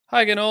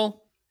Hi again,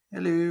 all.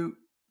 Hello.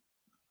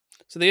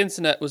 So the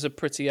internet was a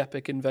pretty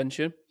epic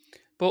invention,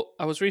 but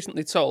I was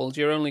recently told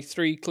you're only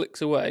 3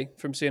 clicks away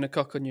from seeing a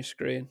cock on your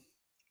screen.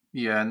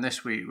 Yeah, and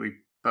this week we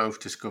both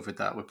discovered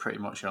that we're pretty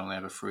much only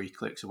ever 3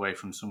 clicks away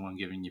from someone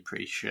giving you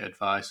pretty shit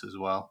advice as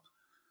well.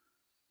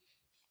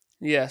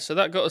 Yeah, so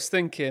that got us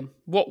thinking,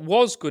 what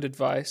was good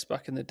advice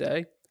back in the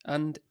day,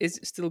 and is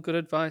it still good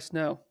advice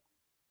now?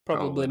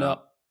 Probably Probably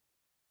not.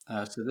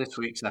 not. So this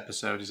week's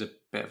episode is a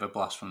bit of a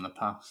blast from the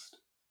past.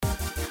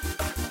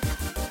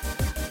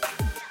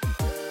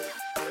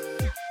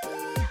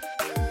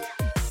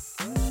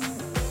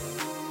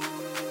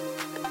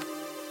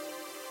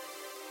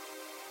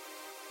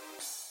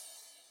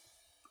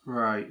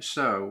 Right,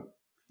 so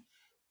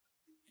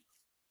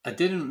I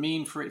didn't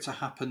mean for it to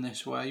happen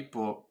this way,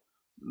 but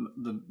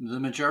the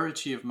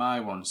majority of my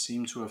ones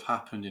seem to have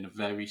happened in a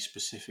very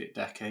specific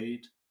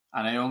decade,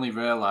 and I only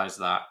realised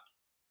that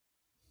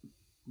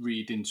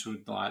reading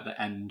to like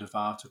the end of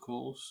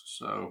articles.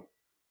 So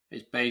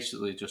it's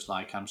basically just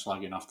like I'm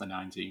slagging off the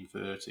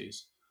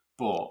 1930s,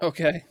 but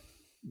Okay.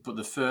 but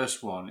the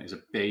first one is a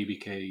baby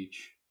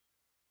cage.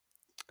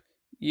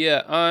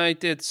 Yeah, I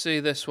did see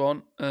this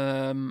one,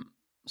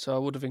 so I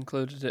would have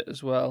included it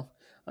as well.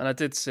 And I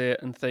did see it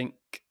and think,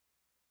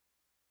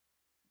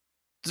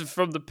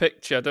 from the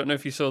picture, I don't know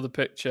if you saw the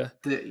picture,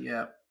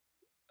 Yeah,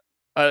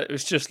 it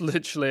was just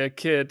literally a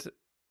kid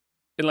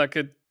in like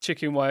a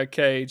chicken wire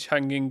cage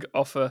hanging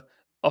off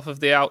of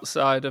the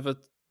outside of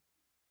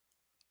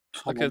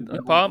tall an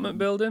apartment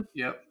building. building.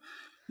 Yep.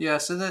 Yeah.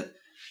 So that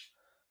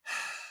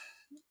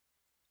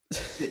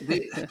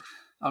the,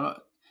 I'm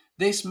not-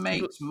 this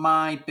makes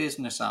my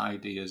business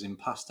ideas in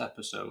past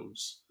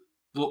episodes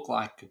look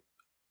like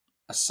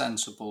a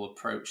sensible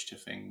approach to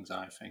things.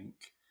 I think.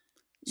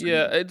 So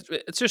Yeah,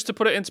 it's just to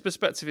put it into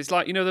perspective. It's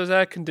like, those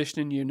air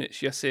conditioning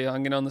units you see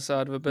hanging on the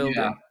side of a yeah,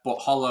 building. but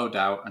hollowed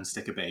out and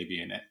stick a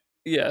baby in it.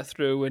 Yeah,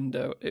 through a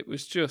window. It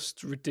was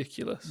just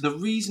ridiculous. The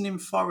reasoning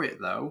for it,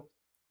 though,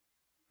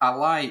 I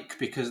like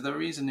because the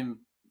reasoning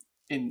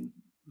in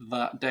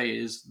that day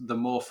is the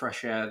more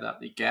fresh air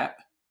that they get,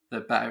 the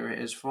better it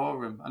is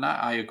for them. And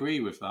I agree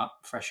with that.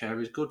 Fresh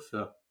air is good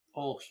for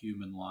all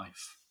human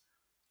life.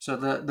 So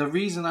the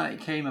reason that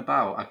it came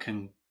about, I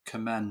can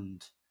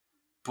commend.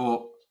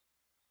 But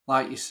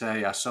like you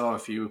say, I saw a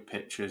few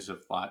pictures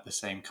of like the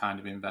same kind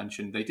of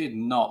invention. They did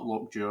not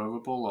look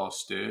durable or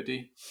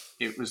sturdy.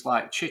 It was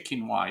like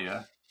chicken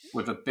wire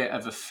with a bit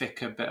of a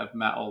thicker bit of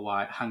metal,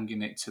 like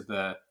hanging it to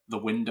the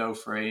window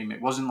frame.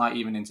 It wasn't like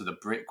even into the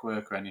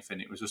brickwork or anything.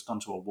 It was just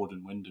onto a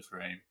wooden window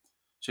frame.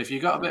 So if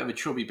you got a bit of a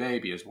chubby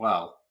baby as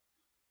well,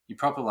 you're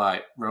probably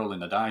like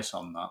rolling the dice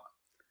on that.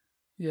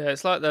 Yeah,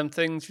 it's like them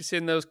things you've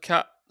seen, those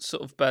cat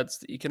sort of beds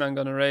that you can hang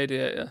on a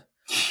radiator.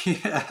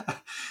 Yeah.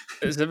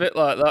 It's a bit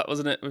like that,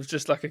 wasn't it? With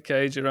just like a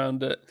cage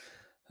around it.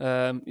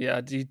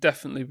 Yeah, you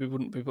definitely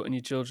wouldn't be putting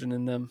your children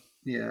in them.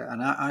 Yeah,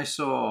 and I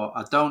saw.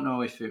 I don't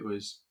know if it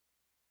was.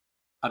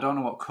 I don't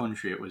know what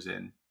country it was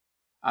in.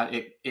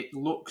 It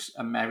looks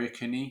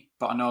American-y,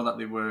 but I know that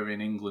they were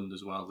in England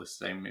as well. The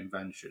same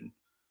invention,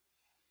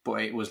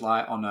 but it was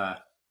like on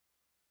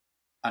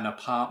an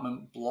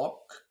apartment block,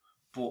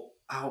 but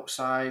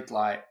outside,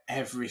 like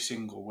every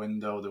single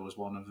window, there was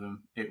one of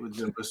them. There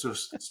was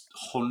just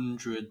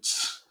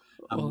hundreds,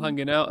 All and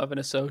hanging out, having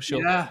a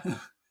social. yeah,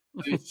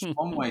 it's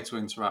one way to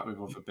interact with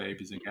other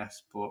babies, I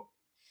guess. But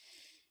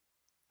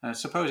I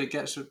suppose it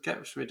gets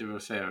rid of a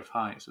fear of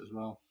heights as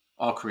well,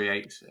 or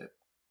creates it.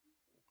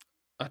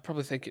 I'd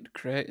probably think it'd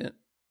create it.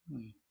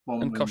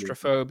 One And window.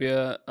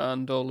 claustrophobia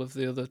and all of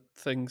the other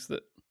things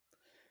that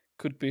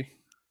could be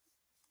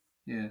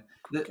Yeah,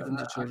 given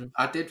to children.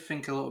 I did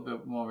think a little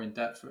bit more in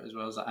depth for it as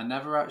well. As that I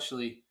never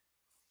actually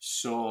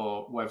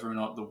saw whether or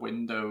not the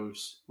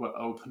windows were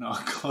open or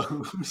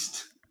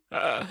closed.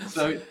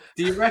 So,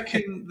 do you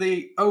reckon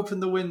they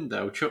opened the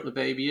window, chucked the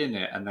baby in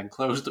it, and then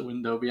closed the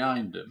window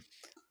behind them?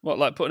 What,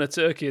 like putting a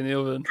turkey in the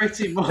oven?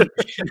 Pretty much.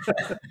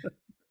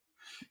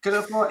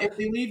 Because I thought if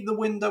they leave the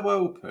window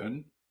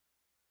open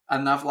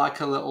and have like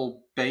a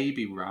little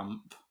baby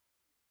ramp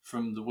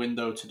from the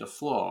window to the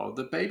floor,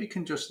 the baby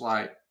can just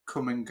like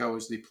come and go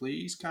as they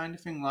please, kind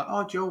of thing. Like,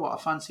 oh, Joe, what?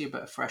 I fancy a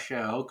bit of fresh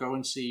air. I'll go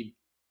and see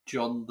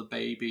John, the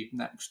baby,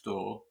 next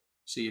door,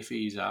 see if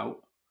he's out.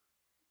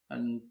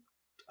 And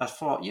I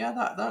thought,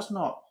 yeah, that's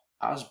not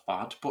as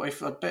bad. But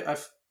if like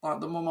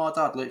the mum or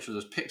dad literally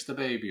just picks the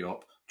baby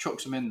up,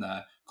 chucks him in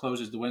there,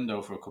 closes the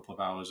window for a couple of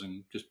hours,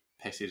 and just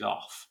pisses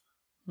off,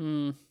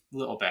 Hmm. a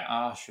little bit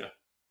harsher.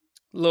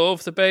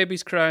 Love, the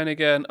baby's crying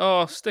again.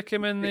 Oh, stick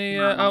him in Stick the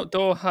him out.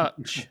 outdoor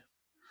hatch.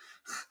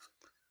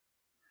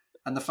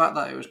 And the fact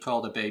that it was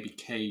called a baby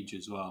cage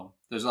as well.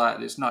 There's like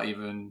it's not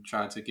even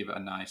trying to give it a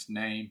nice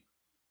name.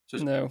 It's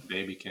just No.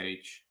 baby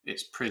cage.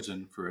 It's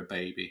prison for a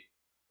baby.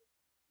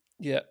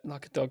 Yeah,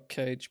 like a dog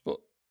cage, but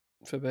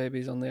for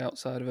babies on the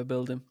outside of a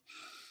building.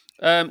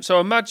 So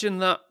imagine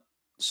that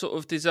sort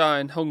of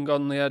design hung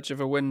on the edge of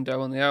a window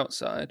on the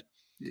outside.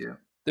 Yeah.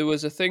 There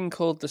was a thing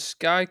called the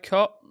sky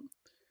cot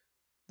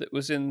that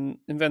was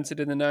invented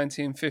in the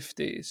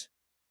 1950s,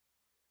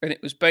 and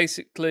it was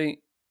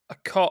basically a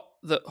cot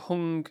that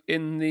hung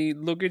in the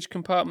luggage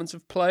compartments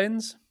of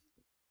planes.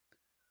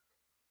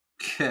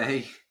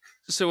 Okay.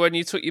 So when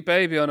you took your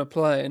baby on a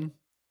plane,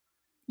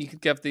 you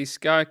could have these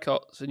sky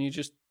cots and you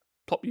just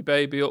pop your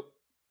baby up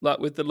like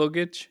with the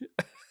luggage.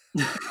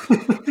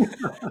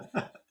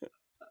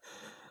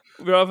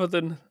 Rather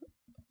than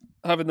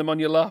having them on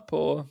your lap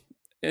or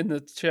in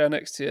the chair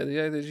next to you,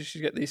 yeah, they just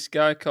should get these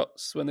sky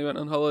cots when they went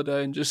on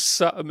holiday and just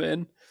sat them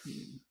in.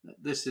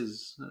 This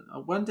is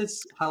when did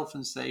health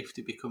and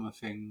safety become a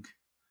thing?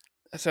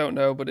 I don't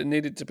know, but it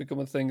needed to become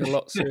a thing a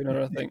lot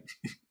sooner, I think.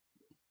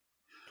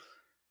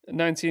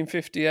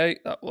 1958,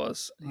 that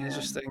was. You Yeah.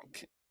 just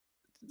think,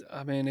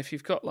 I mean, if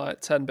you've got like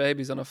 10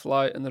 babies on a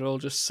flight and they're all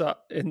just sat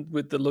in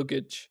with the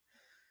luggage,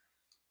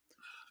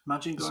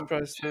 Imagine I'm going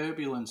through surprised.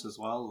 turbulence as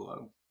well,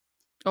 though.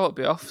 Oh, it'd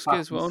be off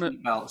skis, Fasten won't it?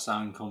 seatbelt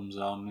sound comes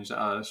on. He's like,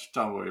 oh,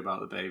 don't worry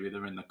about the baby.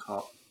 They're in the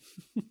cot.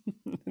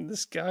 In the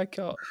sky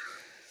cot.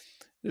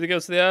 Did they go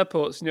to the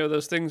airports? You know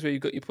those things where you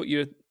put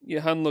your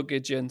hand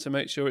luggage in to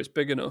make sure it's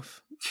big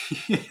enough.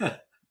 Yeah.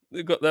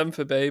 They've got them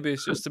for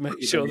babies just to make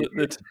Put your sure baby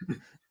that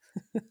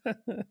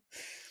they'd.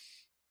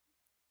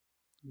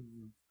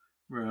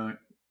 Right.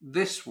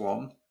 This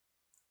one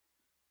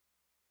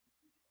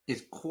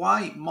is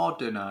quite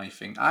modern, I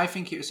think. I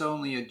think it was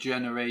only a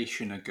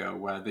generation ago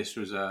where this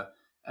was a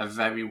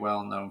very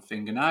well known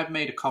thing. And I've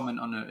made a comment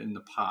on it in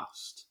the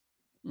past.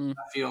 Mm.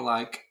 I feel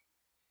like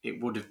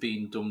it would have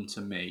been done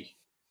to me.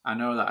 I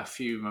know that a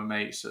few of my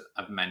mates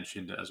have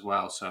mentioned it as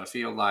well. So I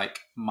feel like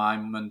my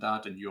mum and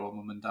dad and your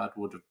mum and dad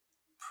would have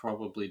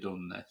probably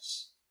done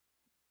this.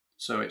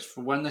 So it's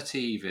for when they're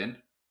teething.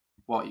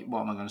 What am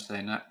I going to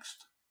say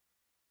next?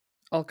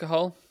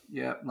 Alcohol.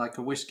 Yeah, like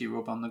a whiskey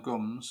rub on the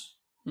gums.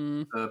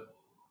 Mm.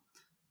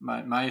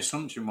 My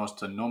assumption was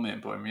to numb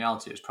it, but in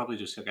reality, it's probably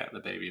just to get the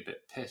baby a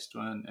bit pissed,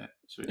 weren't it?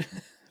 So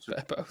Bit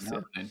of both, yeah.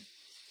 happening.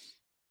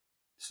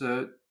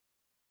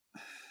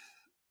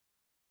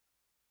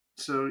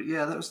 So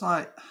yeah, that was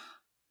like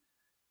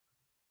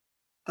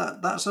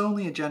that. That's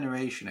only a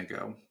generation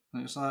ago.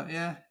 And it's like,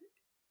 yeah,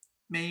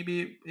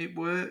 maybe it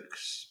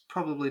works.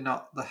 Probably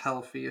not the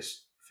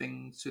healthiest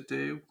thing to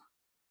do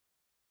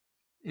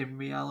in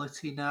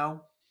reality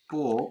now,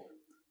 but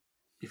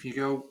if you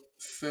go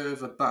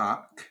further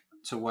back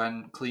to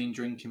when clean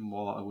drinking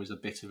water was a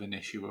bit of an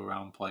issue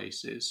around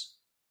places,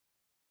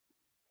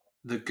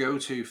 the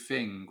go-to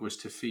thing was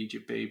to feed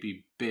your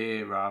baby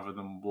beer rather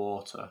than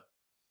water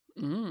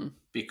Mm.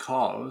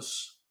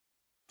 because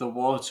the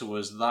water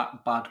was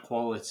that bad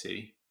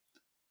quality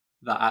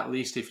that at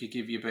least if you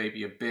give your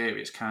baby a beer,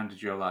 it's kind of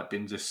just like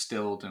been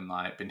distilled and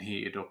like been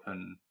heated up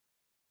and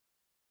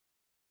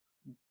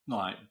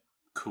like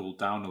cooled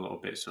down a little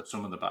bit, so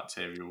some of the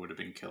bacteria would have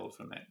been killed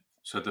from it.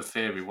 So the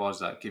theory was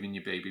that giving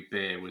your baby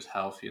beer was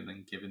healthier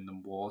than giving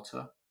them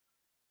water.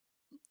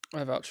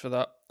 I vouch for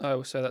that. I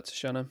always say that to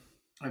Shannon.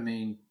 I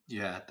mean,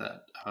 yeah,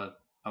 that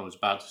I was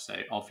about to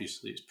say.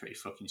 Obviously, it's pretty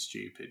fucking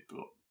stupid,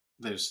 but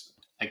there's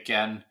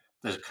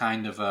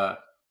kind of a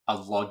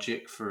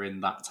logic for in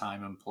that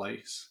time and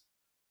place.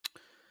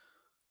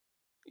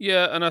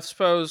 Yeah, and I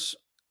suppose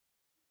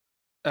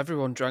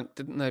everyone drank,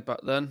 didn't they,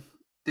 back then?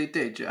 They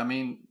did. I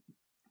mean,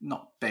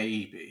 not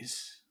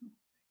babies.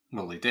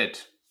 Well, they did,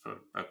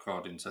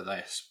 according to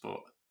this, but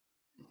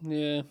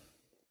Yeah.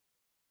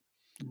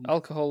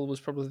 Alcohol was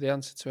probably the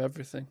answer to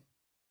everything.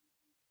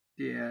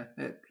 yeah,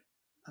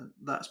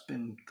 that's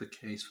been the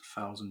case for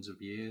thousands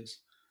of years.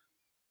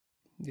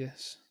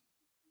 Yes.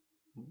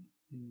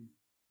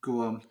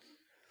 Go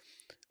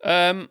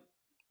on.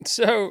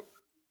 So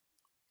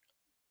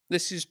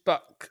this is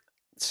back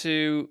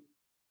to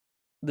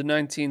the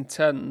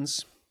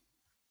 1910s.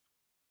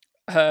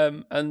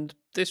 And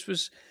this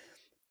was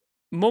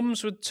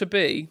mums were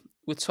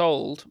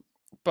told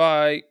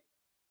by,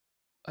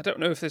 I don't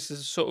know if this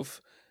is sort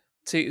of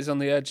teeters on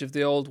the edge of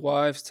the old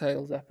wives'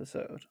 tales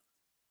episode,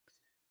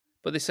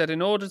 but they said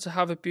in order to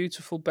have a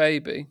beautiful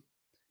baby,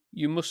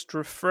 you must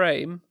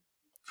refrain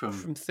From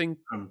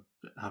from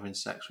having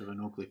sex with an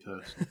ugly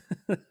person.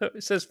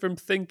 it says from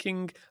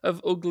thinking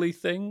of ugly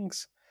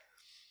things.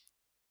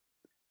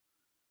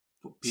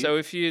 So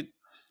if you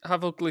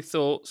have ugly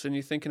thoughts and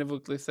you're thinking of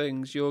ugly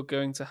things, you're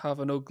going to have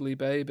an ugly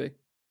baby.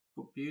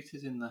 But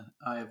beauty's in the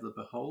eye of the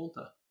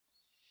beholder.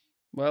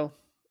 Well,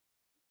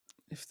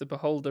 if the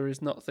beholder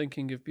is not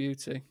thinking of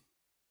beauty.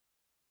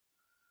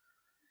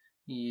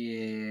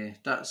 Yeah,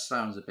 that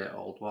sounds a bit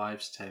old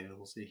wives'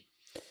 talesy.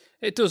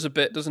 It does a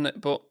bit, doesn't it?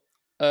 But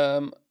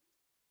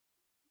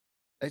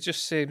it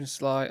just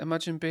seems like,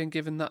 imagine being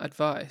given that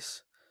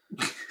advice.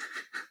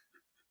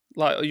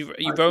 Like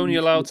you're only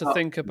allowed to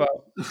think about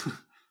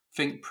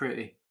think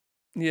pretty.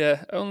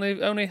 Yeah,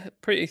 only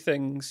pretty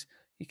things.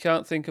 You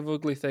can't think of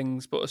ugly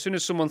things. But as soon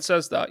as someone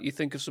says that, you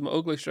think of something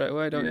ugly straight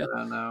away, don't Yeah, you?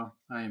 I know.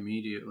 I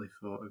immediately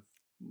thought of.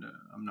 No,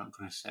 I'm not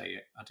going to say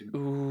it. I didn't.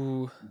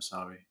 Ooh, I'm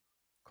sorry.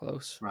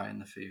 close. Right in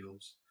the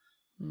feels.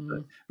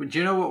 Mm. But do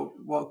you know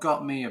what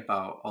got me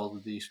about all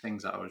of these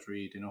things that I was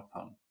reading up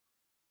on?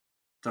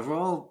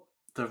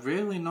 They're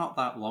really not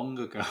that long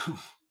ago.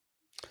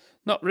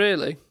 Not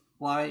really.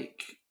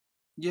 Like,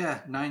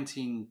 Yeah,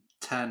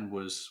 1910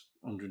 was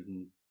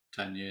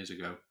 110 years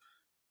ago.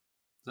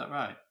 Is that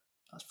right?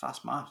 That's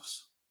fast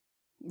maths.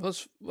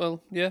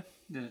 Well, yeah.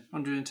 Yeah,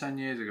 110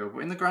 years ago. But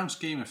in the grand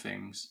scheme of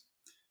things,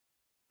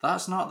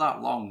 that's not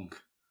that long.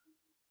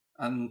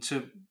 And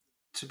to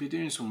be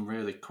doing some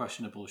really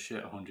questionable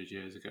shit 100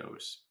 years ago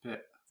is a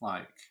bit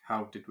like,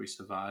 how did we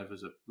survive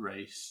as a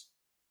race?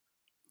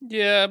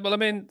 Yeah, well, I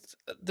mean,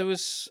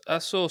 I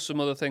saw some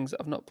other things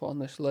that I've not put on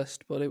this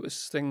list, but it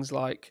was things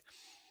like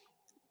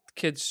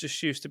kids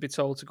just used to be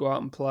told to go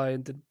out and play,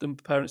 and the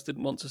parents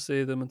didn't want to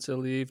see them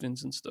until the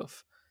evenings and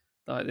stuff.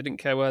 Like, they didn't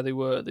care where they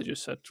were, they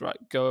just said, right,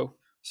 go.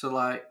 So,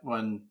 like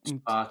when And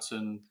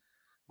Spartan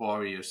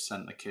warriors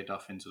sent the kid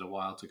off into the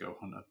wild to go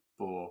hunt a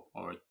boar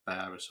or a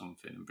bear or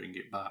something and bring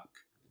it back.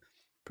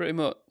 pretty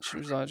much, it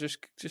was like,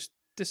 just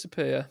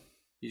disappear.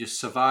 You just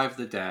survive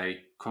the day,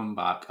 come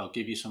back, I'll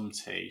give you some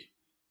tea,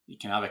 you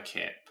can have a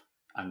kip,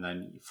 and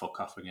then you fuck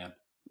off again.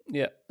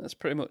 Yeah, that's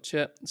pretty much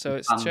it. So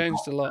it's changed a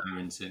Hands-off lot.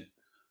 parenting.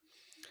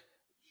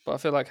 But I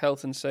feel like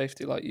health and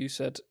safety, like you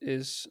said,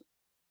 is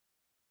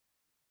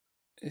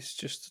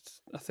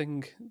just a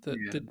thing that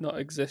Yeah. did not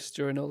exist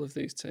during all of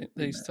these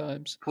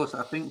times. Plus,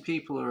 I think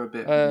people are a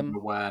bit Um,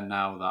 more aware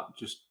now that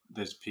just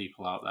there's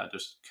people out there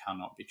just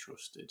cannot be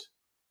trusted.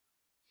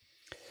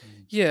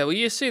 yeah, well,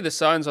 you see the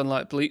signs on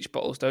like bleach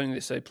bottles, don't you? They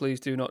say, "Please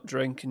do not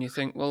drink," and you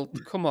think, "Well,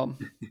 come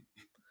on.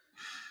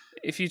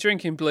 If you're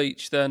drinking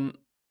bleach, then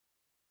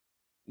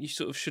you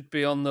sort of should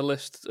be on the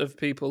list of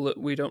people that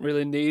we don't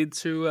really need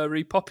to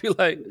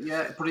repopulate."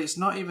 Yeah, but it's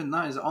not even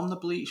that. Is on the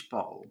bleach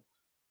bottle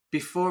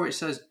before it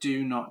says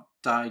 "do not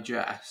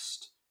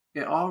digest."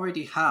 It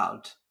already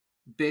had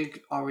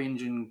big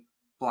orange and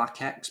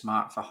black X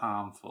mark for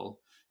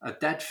harmful, a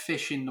dead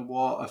fish in the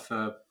water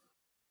for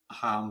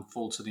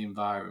harmful to the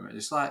environment.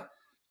 It's like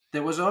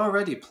there was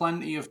already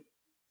plenty of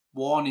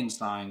warning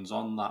signs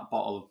on that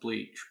bottle of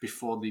bleach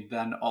before they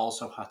then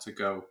also had to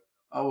go,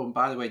 oh, and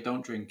by the way,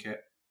 don't drink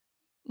it.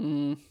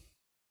 Mm.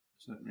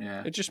 So,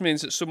 yeah. It just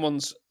means that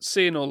someone's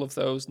seen all of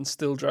those and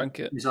still drank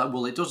it. It's like,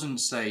 well, it doesn't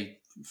say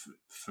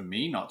for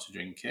me not to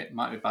drink it. It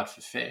might be bad for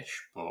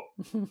fish, but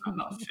I'm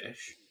not a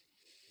fish.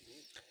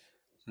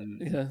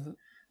 Yeah,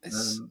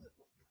 it's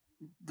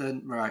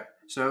Then, right.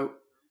 So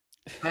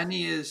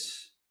Penny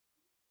is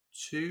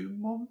 2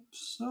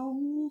 months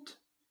old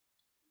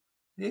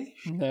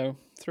ish? no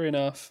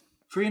 3.5.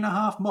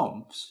 3.5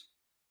 months?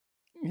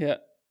 Yeah,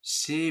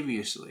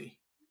 Seriously?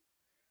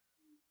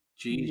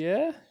 Jeez,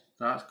 yeah.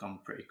 that's gone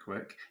pretty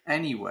quick.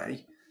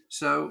 Anyway,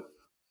 so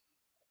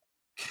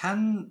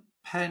can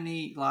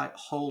Penny like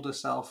hold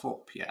herself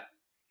up yet?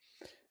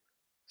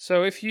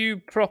 So if you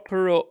prop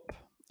her up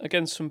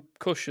against some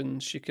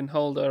cushions, she can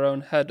hold her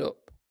own head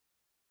up.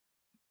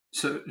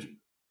 So,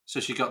 so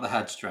she got the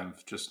head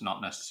strength, just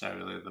not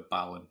necessarily the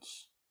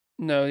balance.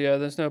 No, yeah,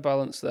 there's no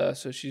balance there,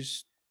 so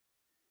she's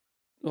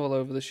all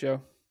over the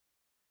show.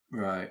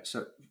 Right.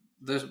 So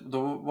there's the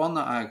one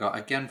that I got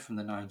again from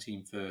the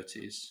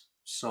 1930s,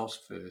 source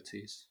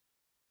 30s.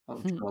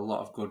 I'm sure a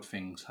lot of good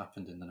things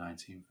happened in the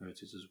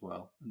 1930s as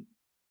well. And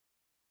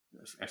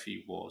a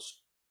few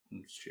wars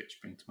and shit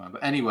spring to mind.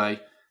 But anyway,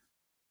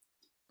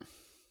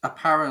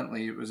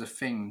 apparently it was a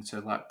thing to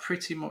like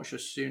pretty much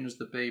as soon as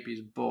the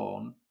baby's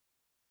born,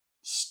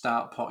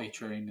 start potty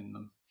training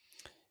them.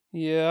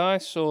 Yeah, I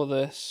saw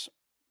this.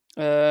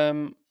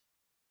 I've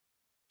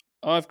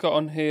got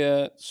on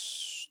here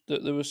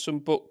that there was some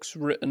books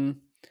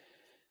written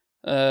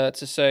to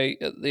say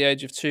at the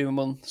age of 2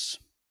 months.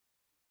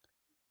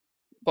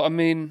 But I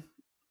mean,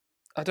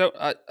 I don't.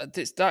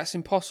 That's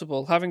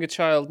impossible. Having a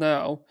child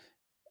now,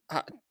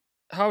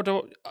 how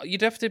do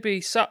you'd have to be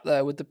sat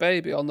there with the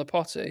baby on the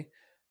potty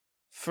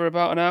for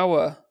about an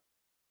hour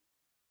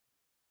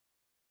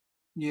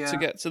Yeah. to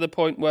get to the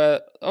point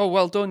where, oh,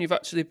 well done, you've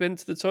actually been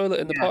to the toilet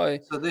in the Yeah. potty.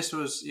 So this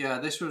was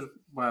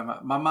where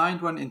my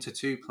mind went into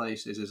two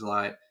places. Is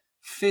like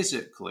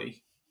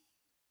physically,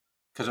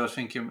 because I was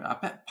thinking, I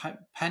bet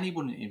Penny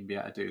wouldn't even be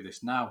able to do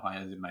this now. I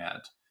had in my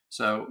head.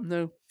 So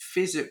No,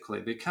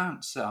 physically, they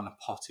can't sit on a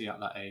potty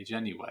at that age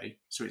anyway.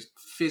 So it's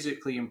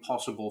physically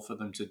impossible for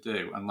them to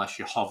do unless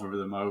you hover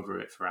them over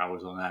it for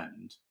hours on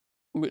end.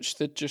 which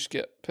they'd just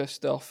get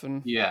pissed off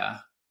and Yeah.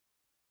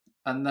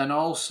 And then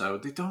also,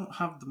 they don't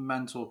have the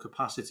mental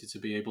capacity to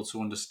be able to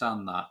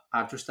understand that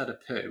I've just had a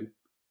poo.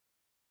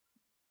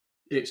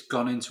 It's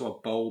gone into a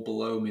bowl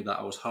below me that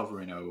I was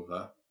hovering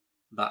over.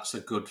 That's a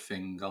good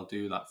thing. I'll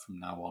do that from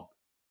now on.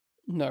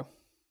 no.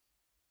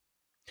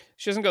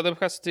 She hasn't got the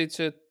capacity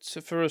to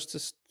for us to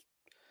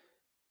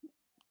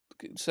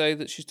say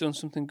that she's done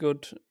something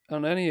good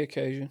on any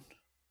occasion.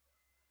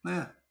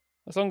 Yeah.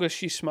 As long as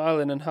she's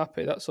smiling and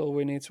happy, that's all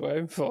we need to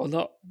aim for.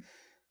 Not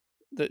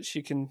that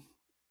she can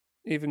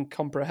even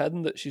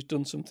comprehend that she's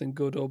done something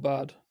good or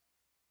bad.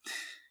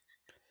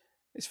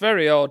 It's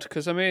very odd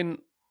because I mean,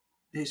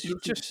 It's you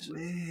just just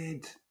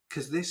weird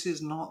because this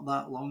is not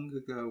that long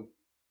ago.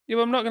 yeah.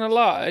 I'm not going to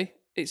lie.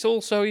 It's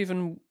also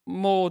even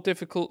more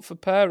difficult for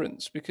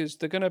parents because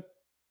they're going to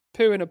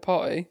poo in a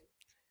potty.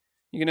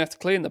 You're going to have to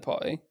clean the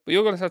potty, but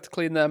you're going to have to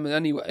clean them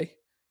anyway.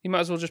 You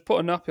might as well just put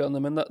a nappy on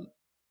them and let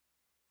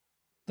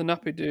the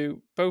nappy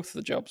do both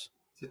the jobs.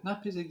 Did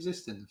nappies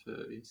exist in the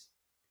 30s?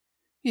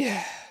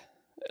 Yeah.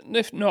 And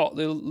if not,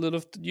 they'll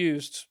have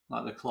used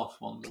Like the cloth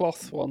ones?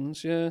 cloth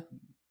ones, yeah.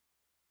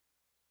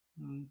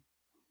 Mm.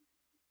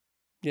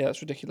 Yeah,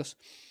 that's ridiculous.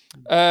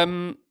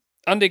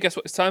 Andy, guess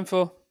what it's time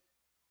for?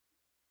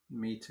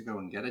 Me to go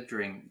and get a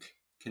drink.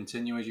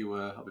 Continue as you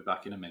were. I'll be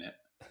back in a minute.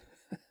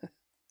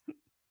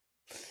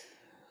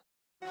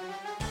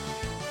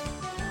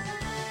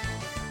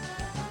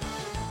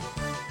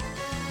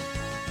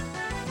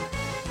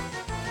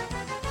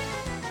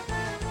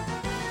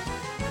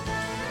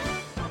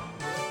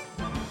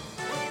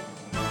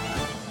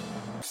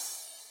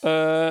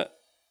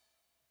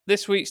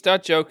 This week's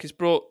dad joke is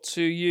brought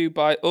to you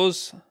by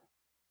us.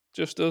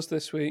 Just us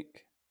this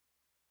week.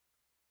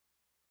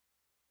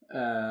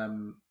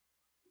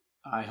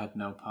 I had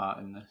no part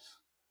in this.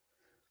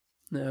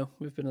 No,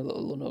 we've been a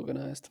little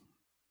unorganised.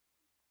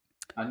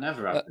 I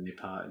never had any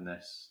part in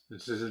this.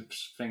 This is a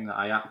thing that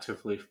I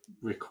actively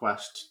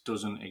request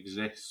doesn't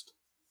exist.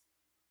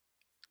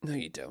 No,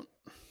 you don't.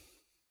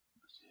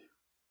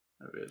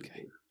 I really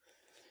do.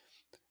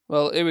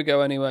 Well, here we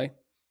go anyway.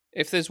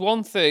 If there's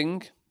one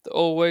thing that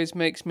always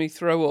makes me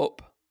throw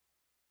up,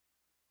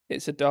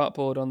 it's a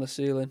dartboard on the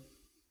ceiling.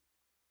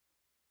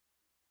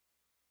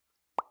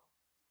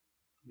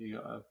 You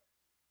got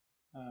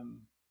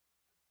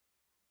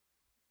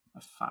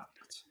a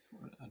fact,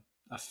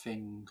 a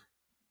thing,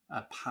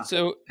 a past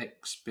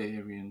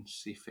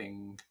experience-y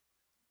thing.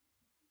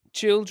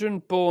 Children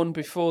born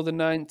before the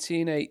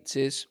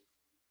 1980s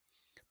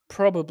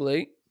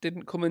probably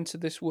didn't come into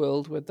this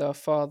world with their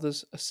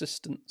father's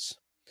assistance.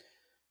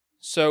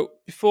 So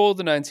before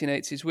the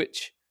 1980s,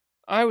 which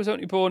I was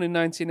only born in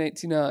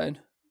 1989,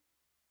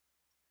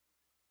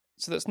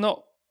 so that's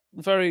not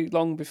very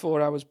long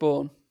before I was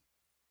born.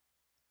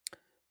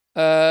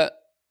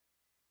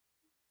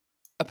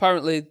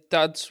 Apparently,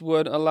 dads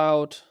weren't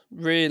allowed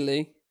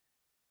really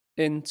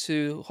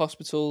into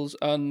hospitals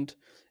and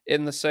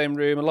in the same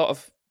room. A lot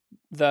of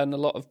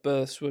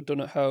births were done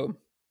at home,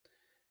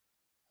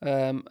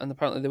 and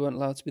apparently they weren't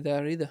allowed to be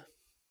there either.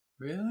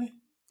 Really?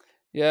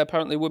 Yeah,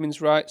 apparently women's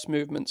rights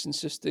movements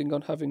insisting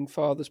on having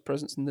fathers'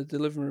 presence in the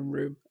delivering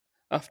room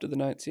after the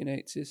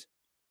 1980s.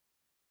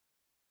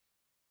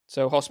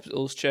 So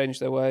hospitals changed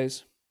their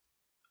ways.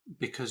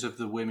 Because of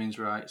the women's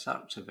rights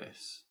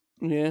activists?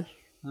 Yeah.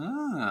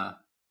 Ah.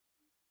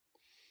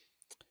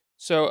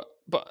 So,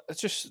 but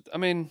it's just, I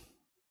mean,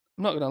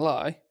 I'm not going to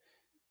lie,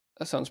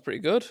 that sounds pretty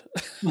good.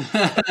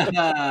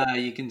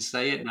 You can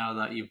say it now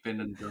that you've been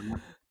and done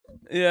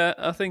it. Yeah,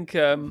 I think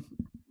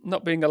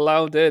not being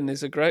allowed in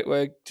is a great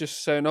way.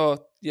 Just saying, oh,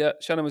 yeah,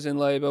 Shannon was in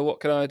labour. What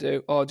can I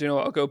do? Oh, do you know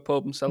what? I'll go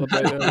pub and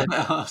celebrate early.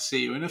 I'll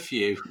see you in a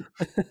few.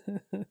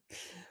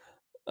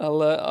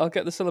 I'll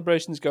get the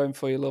celebrations going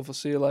for you, love. I'll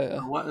see you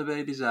later. What the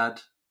baby's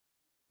had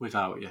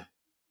without you.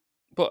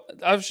 But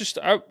I was just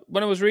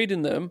when I was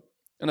reading them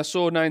and I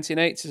saw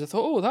 1980s, I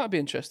thought, oh, that'd be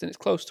interesting. It's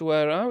close to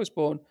where I was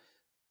born,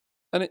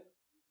 and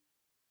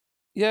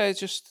it's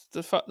just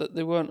the fact that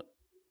they weren't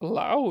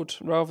allowed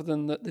rather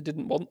than that they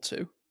didn't want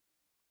to.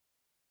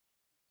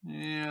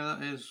 Yeah,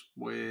 that is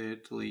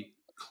weirdly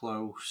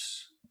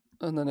close.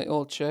 And then it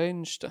all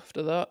changed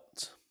after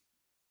that.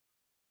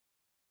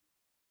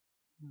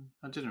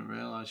 I didn't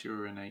realise you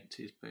were an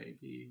 80s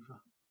baby either.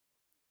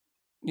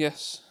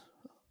 Yes.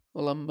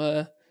 Well, I'm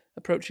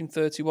approaching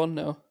 31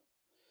 now.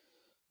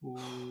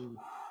 Ooh.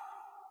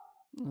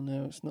 I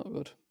know, it's not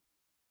good.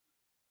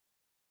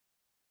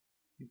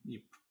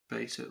 You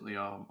basically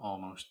are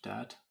almost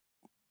dead.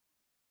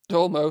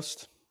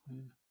 Almost.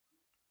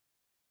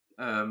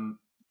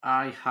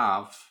 I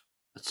have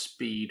a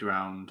speed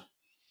round.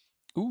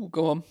 Ooh,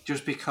 go on.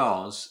 Just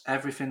because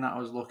everything that I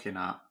was looking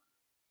at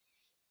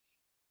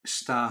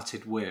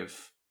started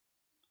with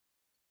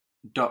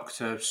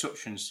Dr.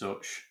 Such and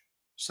Such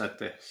said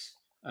this,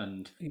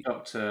 and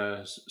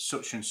Dr.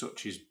 Such and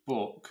Such's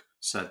book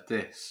said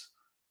this.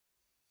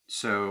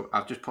 So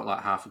I've just put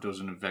like half a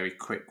dozen of very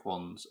quick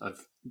ones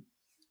of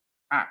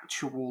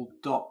actual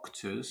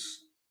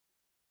doctors,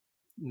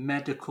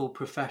 medical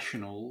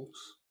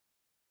professionals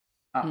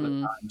at the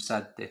time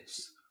said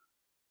this.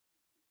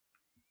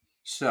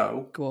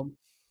 So go on.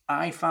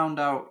 I found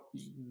out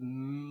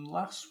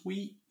last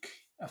week,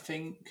 I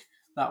think,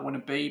 that when a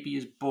baby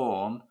is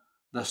born,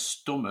 the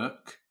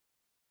stomach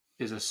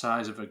is the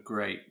size of a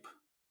grape.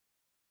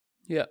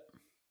 Yeah.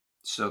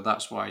 So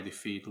that's why they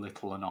feed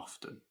little and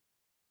often.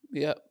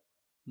 Yeah.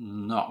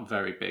 Not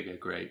very big a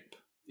grape.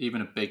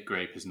 Even a big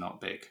grape is not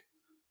big.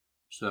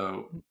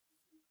 So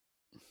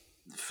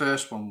the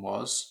first one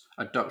was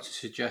a doctor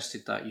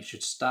suggested that you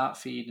should start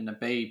feeding a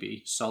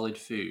baby solid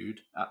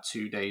food at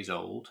 2 days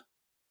old.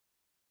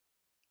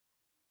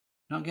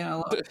 Not getting a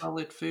lot of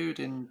solid food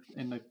in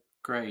a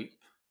grape.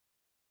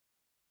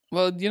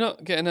 Well, you're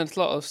not getting a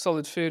lot of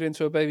solid food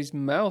into a baby's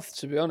mouth,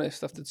 to be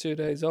honest, after 2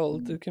 days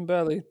old. They can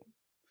barely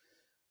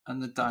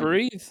and the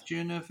breathe.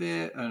 digestion of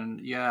it,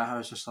 and yeah, I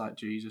was just like,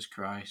 Jesus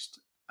Christ.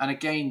 And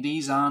again,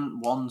 these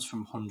aren't ones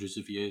from hundreds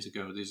of years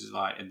ago. This is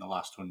like in the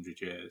last 100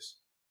 years.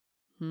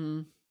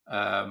 Hmm.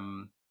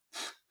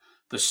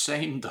 The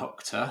same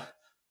doctor,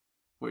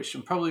 which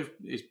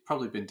is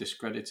probably been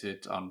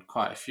discredited on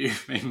quite a few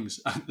things.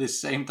 This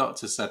same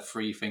doctor said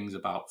 3 things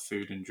about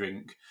food and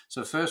drink.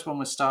 So the first one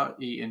was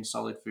start eating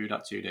solid food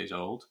at 2 days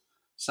old.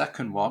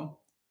 Second one,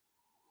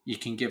 you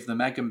can give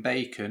them egg and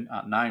bacon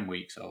at 9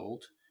 weeks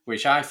old,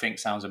 which I think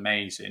sounds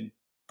amazing,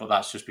 but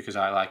that's just because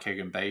I like egg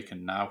and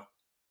bacon now.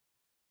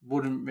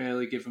 Wouldn't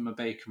really give them a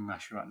bacon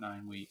rasher at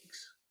 9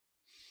 weeks.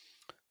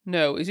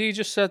 No, is he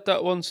just said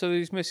that one so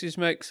his missus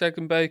makes egg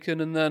and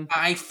bacon and then...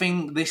 I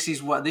think this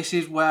is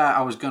where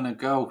I was going to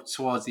go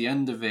towards the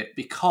end of it,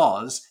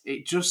 because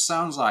it just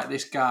sounds like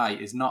this guy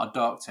is not a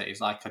doctor.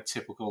 He's like a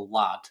typical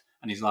lad,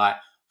 and he's like,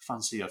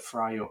 fancy a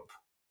fry up.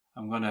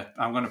 I'm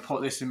gonna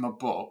put this in my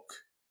book,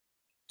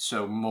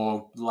 so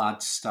more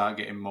lads start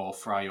getting more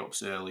fry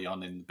ups early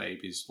on in the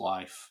baby's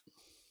life.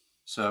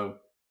 So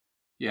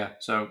yeah,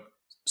 so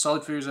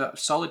solid foods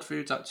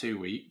at 2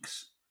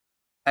 weeks,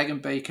 egg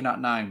and bacon at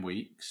 9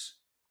 weeks,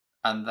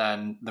 and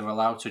then they're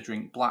allowed to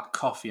drink black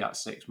coffee at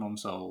 6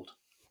 months old.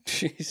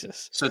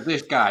 Jesus. So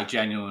this guy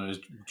genuinely was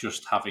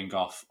just having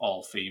off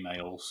all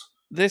females.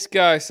 This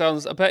guy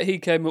sounds... I bet he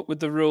came up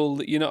with the rule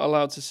that you're not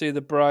allowed to see the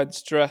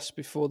bride's dress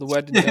before the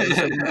wedding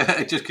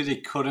day. Just because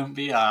he couldn't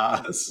be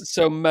arsed.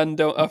 So men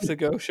don't have to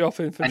go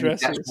shopping for and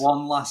dresses. He gets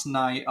one last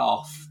night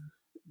off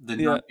the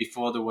night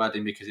before the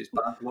wedding because it's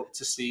bad luck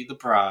to see the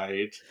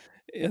bride.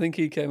 I think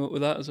he came up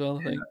with that as well,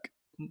 I think.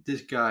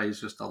 This guy is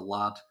just a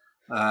lad.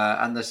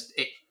 And this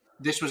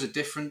was a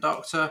different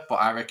doctor, but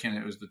I reckon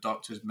it was the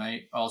doctor's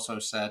mate, also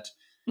said,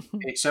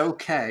 it's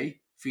okay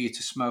for you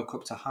to smoke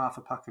up to half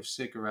a pack of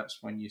cigarettes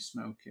when you're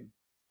smoking.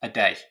 A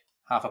day.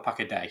 Half a pack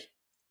a day.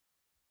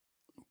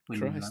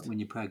 When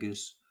you're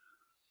preggers.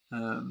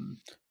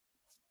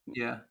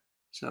 Yeah.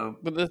 So,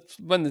 but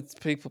when the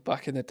people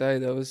back in the day,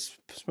 though,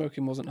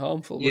 smoking wasn't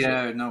harmful, was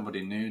it?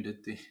 Nobody knew,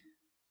 did they?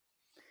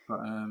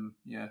 But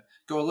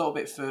go a little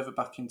bit further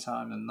back in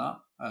time than that.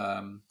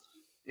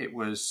 It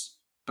was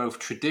both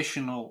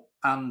traditional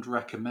and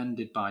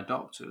recommended by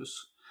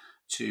doctors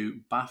to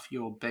bath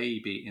your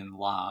baby in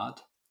lard.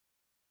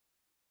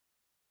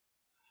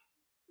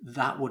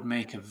 That would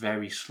make a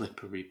very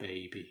slippery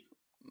baby.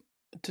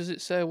 Does it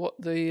say what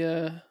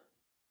the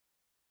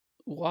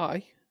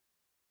why?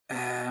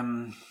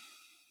 It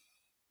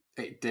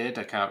did.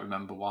 I can't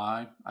remember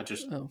why. I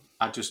just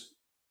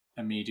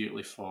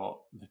immediately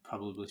thought they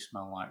probably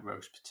smell like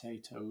roast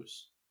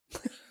potatoes.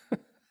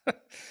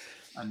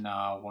 And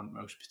now I want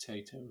roast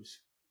potatoes.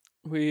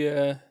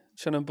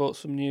 Shannon bought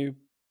some new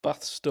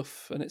bath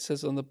stuff, and it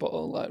says on the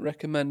bottle like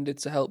recommended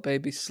to help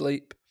babies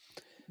sleep.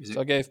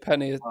 So I gave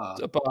Penny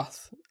a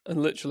bath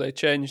and literally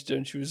changed her,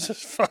 and she was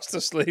just fast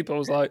asleep. I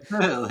was like,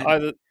 really?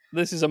 Either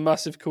this is a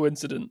massive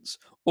coincidence,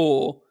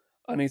 or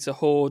I need to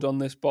hoard on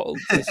this bottle.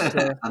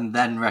 And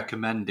then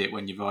recommend it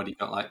when you've already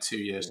got like 2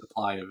 years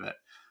supply of it.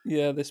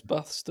 Yeah, this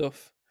bath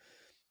stuff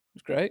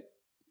was great.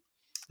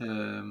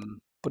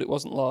 But it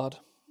wasn't lard.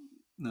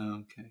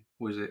 No, okay.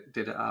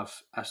 Did it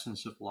have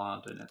essence of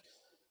lard in it?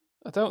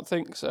 I don't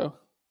think so.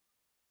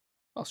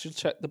 I should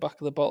check the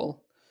back of the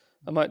bottle.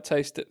 I might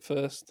taste it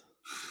first.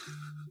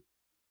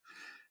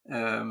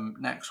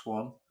 Next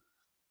one.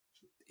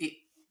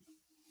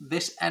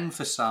 This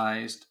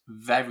emphasised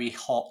very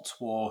hot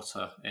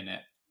water in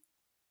it.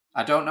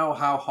 I don't know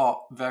how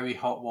hot very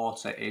hot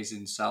water is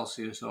in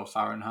Celsius or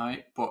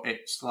Fahrenheit, but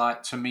it's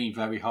like, to me,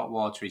 very hot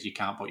water is you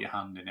can't put your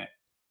hand in it.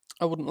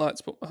 I wouldn't like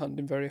to put my hand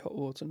in very hot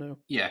water, no.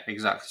 Yeah,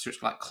 exactly. So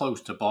it's like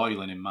close to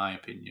boiling, in my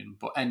opinion.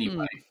 But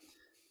anyway,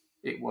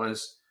 It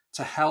was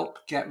to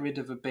help get rid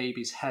of a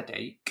baby's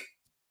headache.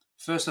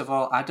 First of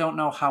all, I don't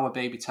know how a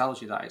baby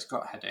tells you that it's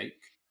got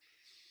headache.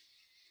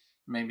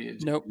 Maybe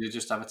they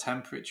just have a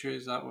temperature.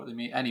 Is that what they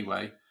mean?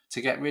 Anyway,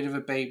 to get rid of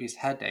a baby's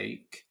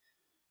headache,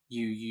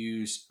 you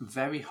use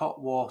very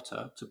hot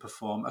water to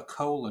perform a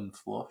colon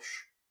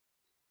flush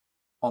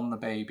on the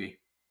baby.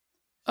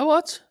 A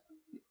what?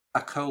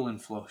 A colon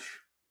flush,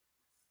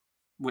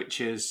 which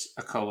is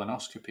a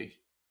colonoscopy,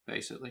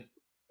 basically.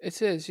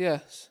 It is,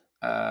 yes.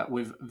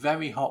 With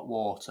very hot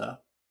water,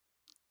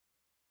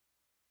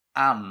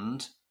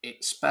 and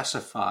it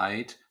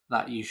specified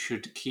that you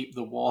should keep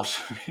the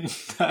water in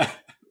there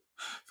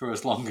for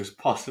as long as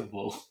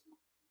possible.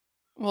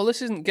 Well,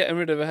 this isn't getting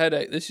rid of a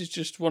headache. This is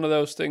just one of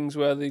those things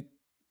where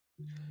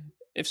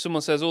if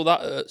someone says, "Oh,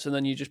 that hurts," and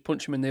then you just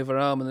punch them in the other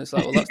arm, and it's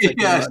like, "Well, that's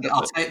taking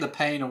I'll take the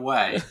pain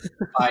away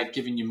by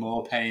giving you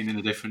more pain in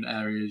a different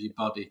area of your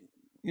body."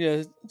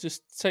 Yeah,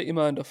 just take your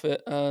mind off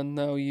it, and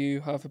now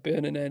you have a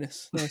burning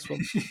anus. Nice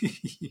one.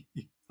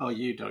 Oh,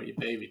 you don't. Your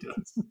baby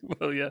does.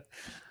 Well, yeah.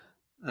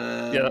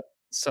 Yeah, that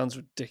sounds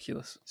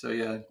ridiculous. So,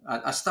 yeah,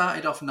 I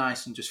started off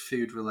nice and just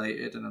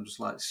food-related, and I'm just,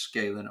 like,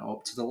 scaling it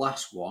up to the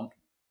last one.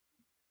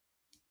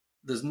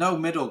 There's no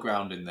middle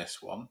ground in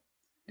this one.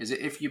 Is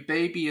it if your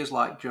baby is,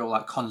 like Joe,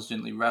 like,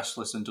 constantly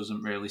restless and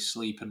doesn't really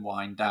sleep and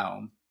wind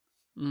down,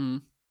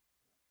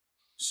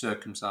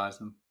 circumcise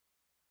them.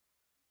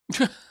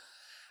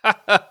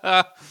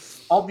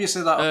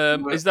 Obviously,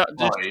 that Is that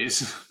just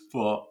employees,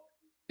 but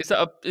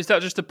is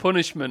that just a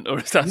punishment, or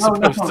is that no,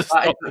 supposed no, to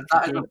stop them from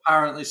that is doing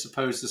apparently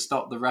supposed to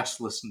stop the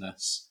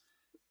restlessness.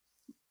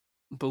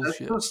 It's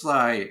bullshit? just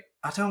like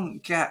I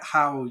don't get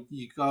how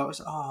you go.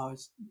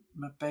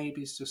 My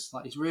baby's just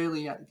like he's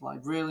really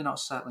really not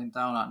settling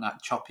down at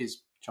night. Chop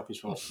his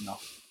forcing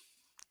off.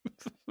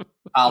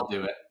 I'll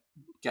do it.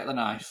 Get the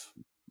knife.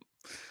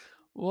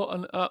 What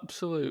an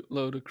absolute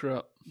load of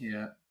crap.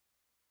 Yeah,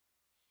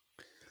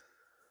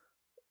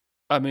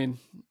 I mean,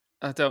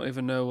 I don't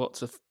even know what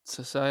to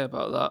say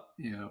about that.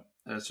 yeah.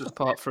 It's just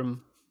Apart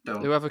from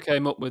don't. whoever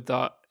came up with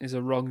that is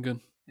a wrong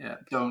un. Yeah,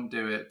 don't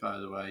do it. By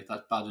the way,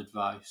 that's bad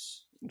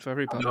advice.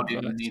 Very I bad don't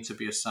even advice. need to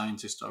be a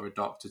scientist or a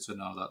doctor to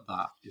know that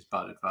that is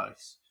bad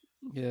advice.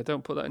 Yeah,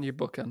 don't put that in your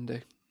book,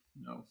 Andy.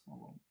 No, I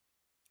won't.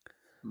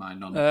 My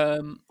non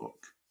Um,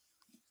 book.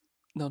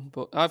 none,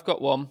 but I've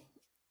got one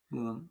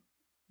Mm.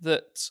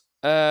 that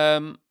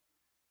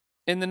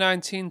in the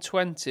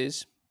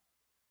 1920s,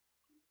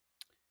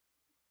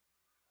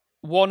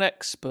 one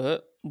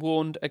expert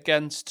warned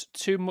against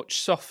too much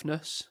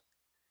softness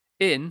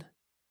in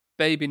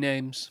baby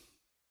names.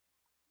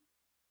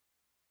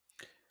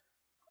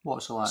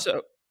 What's like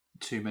So,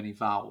 too many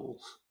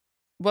vowels?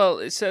 well,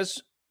 it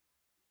says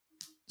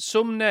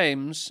some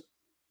names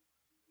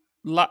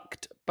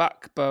lacked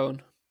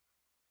backbone.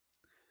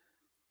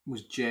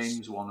 Was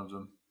James one of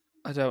them?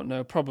 I don't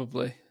know.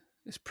 Probably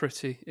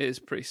it is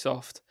pretty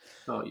soft.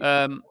 Thought you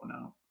Um, could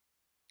know.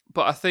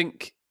 but I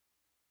think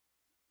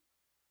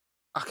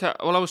I can't.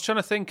 Well, I was trying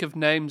to think of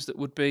names that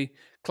would be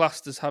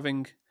classed as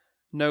having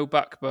no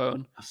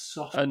backbone, A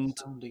soft and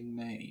sounding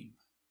name.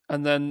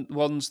 then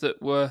ones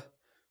that were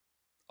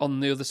on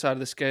the other side of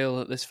the scale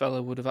that this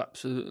fella would have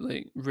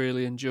absolutely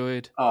really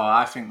enjoyed. Oh,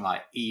 I think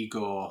like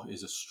Igor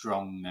is a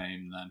strong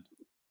name then.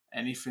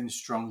 Anything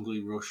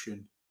strongly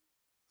Russian.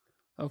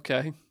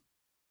 Okay,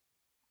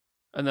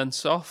 and then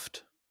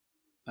soft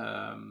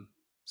Um,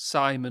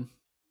 Simon.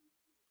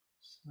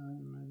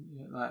 Simon,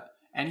 yeah, like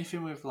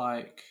anything with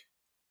like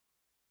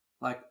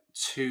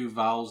two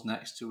vowels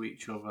next to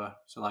each other.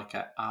 So like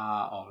a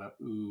R or a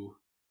U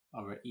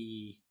or a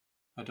E.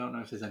 I don't know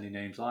if there's any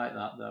names like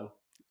that though.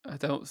 I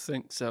don't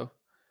think so.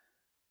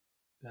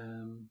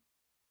 Um,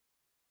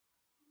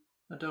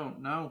 I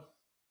don't know,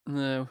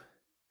 No.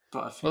 but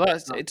I Well, think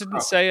that's that's it. Didn't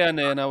probably say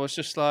any, and I was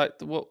just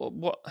like, what,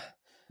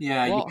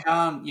 yeah.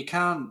 what? You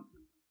can't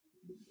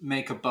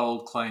make a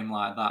bold claim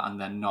like that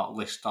and then not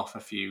list off a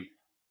few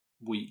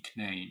weak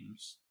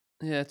names.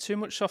 Yeah, too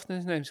much soft in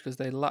his names because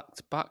they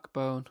lacked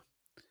backbone.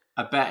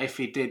 I bet if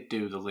he did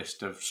do the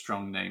list of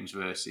strong names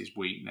versus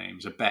weak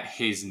names, I bet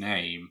his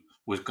name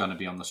was going to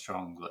be on the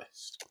strong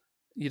list.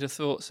 You'd have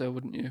thought so,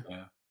 wouldn't you?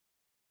 Yeah.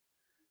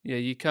 Yeah,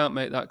 you can't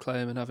make that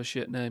claim and have a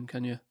shit name,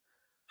 can you?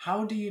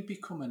 How do you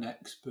become an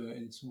expert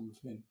in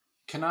something?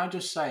 Can I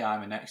just say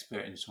I'm an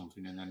expert in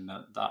something and then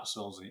that's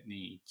all it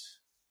needs?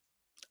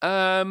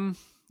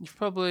 You've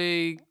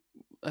probably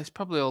it's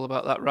probably all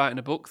about that writing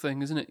a book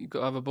thing, isn't it? You've got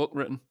to have a book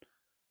written.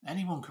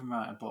 Anyone can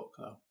write a book,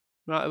 though.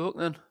 Write a book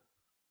then.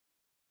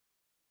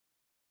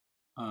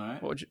 All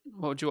right. What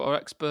would you want to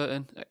expert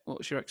in?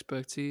 What's your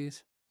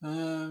expertise?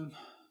 I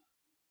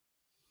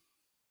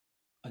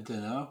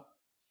don't know.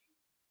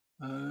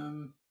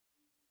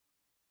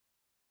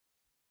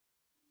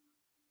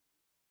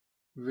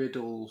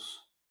 Riddles.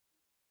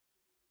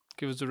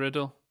 Give us a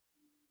riddle.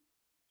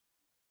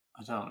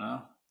 I don't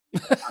know.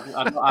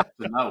 I don't have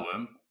to know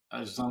them.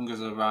 As long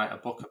as I write a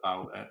book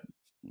about it,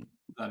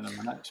 then I'm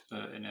an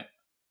expert in it.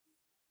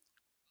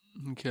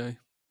 Okay.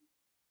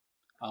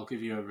 I'll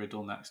give you a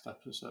riddle next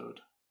episode.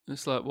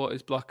 It's like what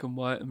is black and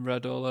white and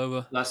red all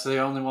over? That's the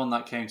only one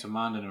that came to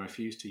mind and I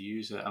refused to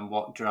use it. And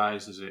what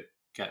dries as it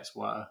gets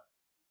wetter?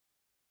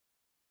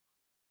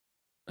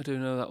 I do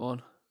know that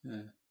one.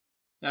 Yeah.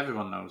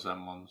 Everyone knows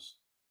them ones.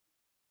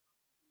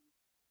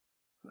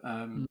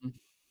 Mm.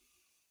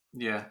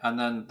 Yeah, and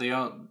then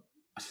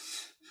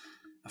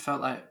I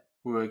felt like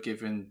we were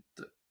giving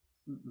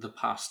the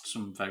past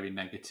some very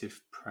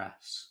negative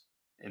press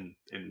in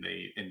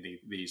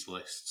these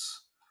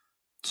lists.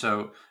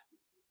 So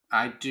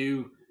I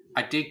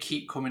did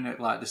keep coming at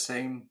like the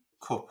same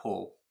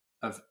couple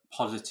of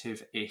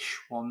positive-ish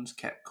ones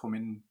kept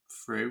coming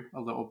through a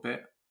little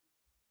bit.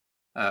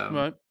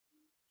 Right.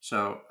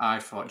 So I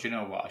thought, do you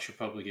know what? I should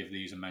probably give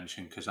these a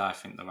mention because I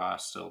think there are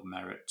still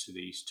merit to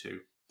these two.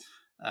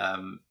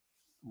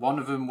 One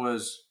of them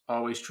was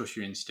always trust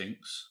your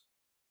instincts,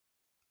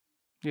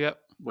 Yep.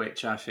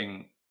 which I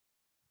think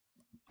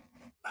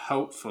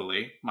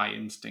hopefully my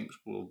instincts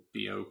will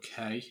be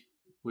okay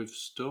with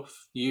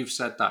stuff. You've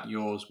said that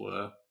yours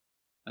were,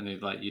 and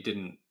you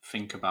didn't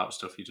think about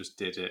stuff, you just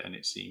did it and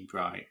it seemed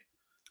right.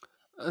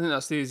 I think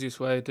that's the easiest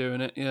way of doing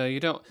it. You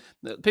don't.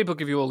 People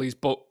give you all these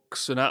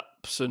books and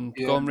apps and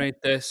Yeah. go and read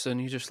this, and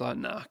you're just like,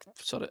 nah,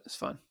 sod it, it's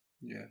fine.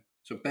 Yeah.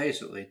 So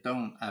basically,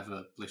 don't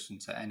ever listen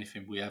to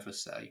anything we ever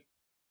say.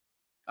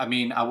 I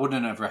mean, I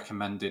wouldn't have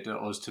recommended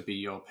us to be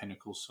your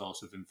pinnacle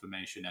source of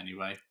information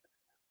anyway.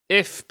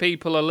 if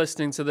people are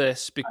listening to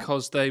this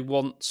because they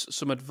want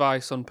some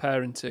advice on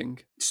parenting,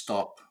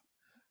 Stop.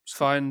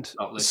 find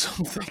Stop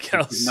listening. something You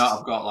should not else.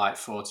 have got like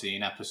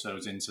 14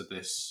 episodes into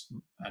this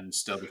and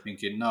still be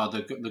thinking, no,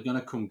 they're going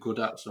to come good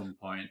at some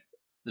point.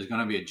 There's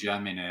going to be a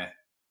gem in here.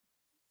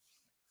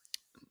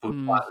 But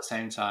at the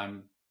same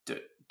time,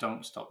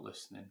 don't stop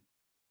listening.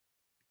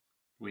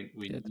 We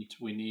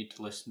need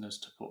listeners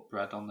to put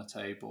bread on the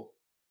table.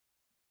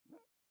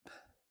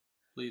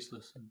 Please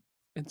listen.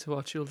 Into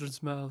our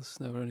children's mouths.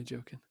 No, we're only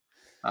joking.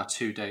 Our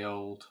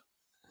 2-day-old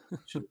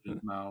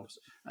children's mouths.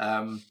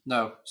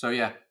 No, so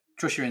yeah,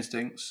 trust your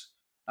instincts,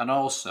 and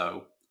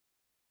also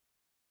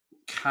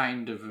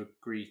kind of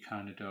agree,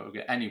 kind of don't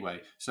agree.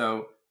 Anyway,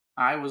 so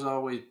I was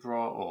always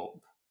brought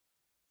up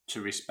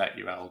to respect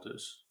your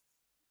elders,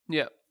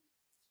 Yeah.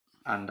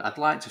 and I'd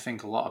like to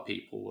think a lot of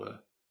people were.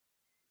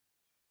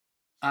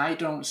 I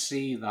don't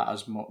see that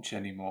as much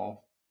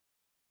anymore.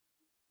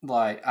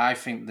 Like, I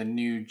think the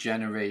new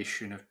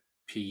generation of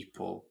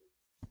people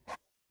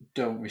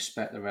don't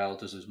respect their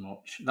elders as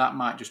much. That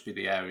might just be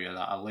the area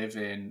that I live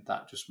in.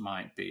 That just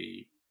might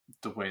be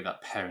the way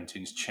that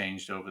parenting's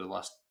changed over the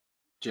last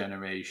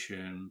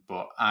generation,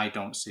 but I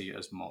don't see it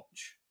as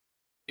much.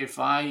 If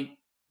I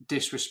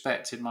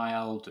disrespected my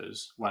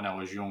elders when I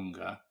was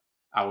younger,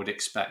 I would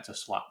expect a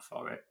slap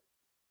for it.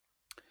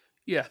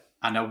 Yeah.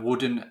 And I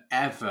wouldn't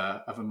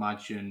ever have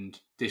imagined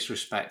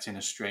disrespecting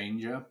a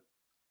stranger.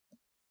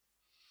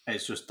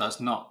 It's just,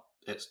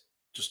 it's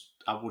just,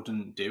 I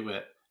wouldn't do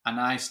it. And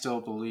I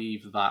still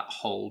believe that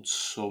holds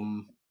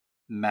some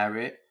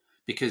merit,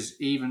 because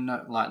even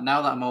like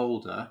now that I'm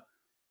older,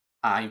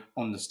 I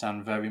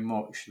understand very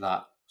much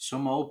that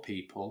some old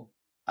people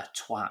are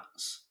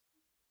twats.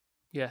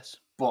 Yes.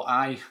 But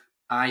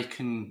I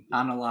can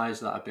analyze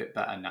that a bit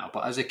better now.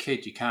 But as a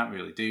kid, you can't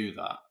really do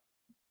that.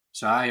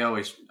 So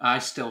I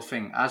still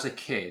think as a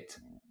kid,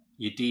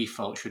 your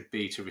default should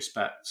be to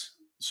respect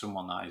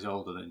someone that is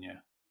older than you.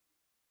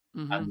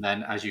 Mm-hmm. And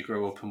then as you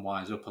grow up and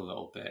wise up a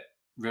little bit,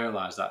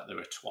 realize that they're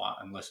a twat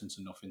and listen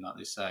to nothing that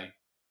they say.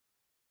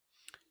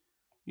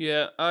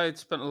 Yeah, I'd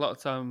spent a lot of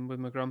time with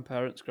my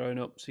grandparents growing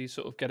up, so you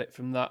sort of get it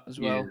from that as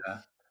well.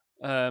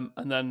 Yeah.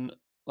 And then,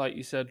 like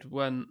you said,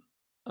 and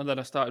then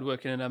I started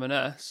working in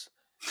M&S,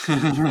 which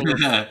was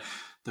full of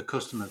The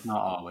customer's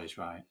not always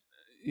right.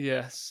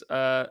 yes,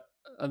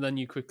 and then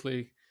you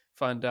quickly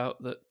find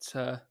out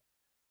that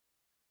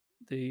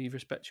the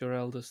respect your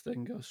elders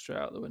thing goes straight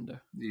out the window.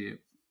 Yeah.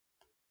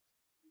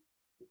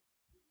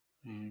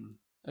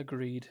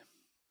 Agreed.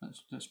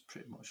 That's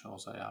pretty much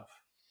all I have.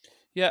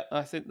 Yeah,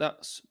 I think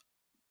that's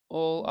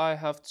all I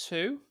have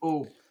too.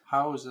 Oh,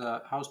 how's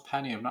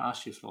Penny? I've not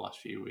asked you for the last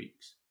few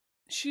weeks.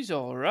 She's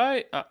all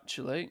right,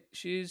 actually.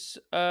 She's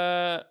like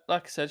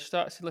I said, she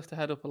started to lift her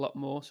head up a lot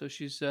more. So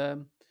she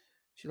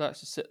likes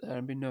to sit there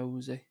and be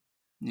nosy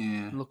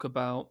Yeah. and look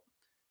about.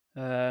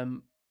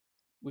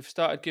 We've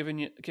started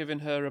giving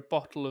her a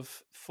bottle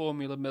of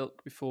formula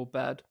milk before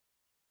bed.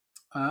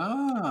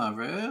 Ah,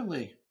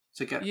 really?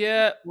 To get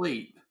Yeah,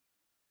 sleep?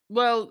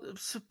 well,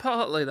 it's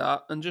partly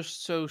that, and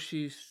just so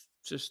she's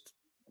just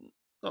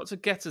not to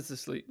get her to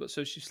sleep, but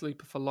so she's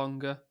sleeper for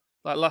longer.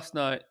 Like last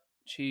night,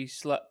 she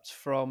slept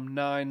from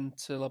 9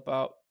 till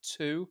about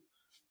 2.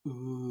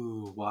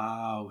 Ooh,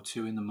 wow!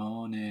 2 a.m.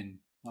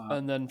 Wow,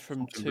 And then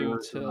from something 2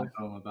 really to write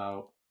till home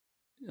about.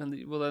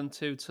 then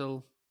 2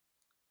 till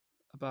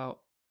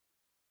about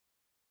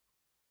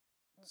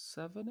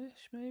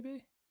 7ish,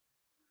 maybe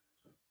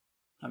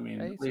I mean,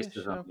 at least 8ish.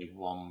 there's So only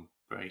one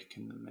break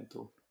in the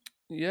middle.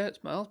 yeah,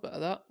 it's miles better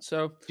that.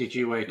 So Did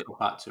you wake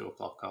up at 2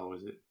 o'clock, or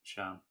was it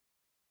sham?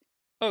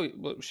 well, it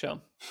was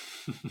Sham.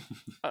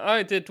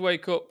 I did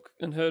wake up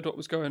and heard what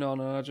was going on,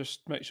 and I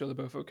just make sure they're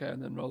both okay,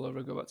 and then roll over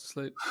and go back to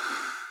sleep.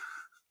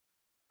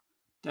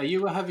 Are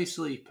you a heavy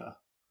sleeper?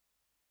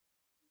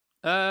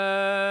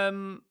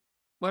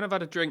 When I've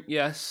had a drink,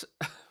 yes.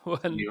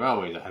 When You're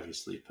always a heavy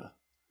sleeper.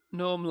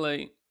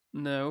 normally,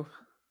 no.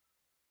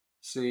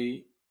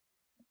 See,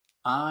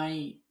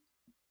 I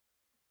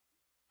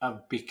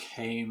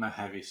became a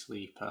heavy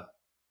sleeper.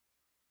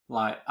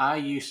 Like, I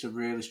used to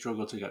really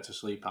struggle to get to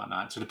sleep at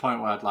night, to the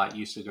point where I'd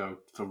used to go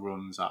for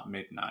runs at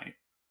midnight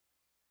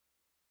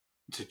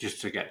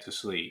to get to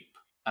sleep.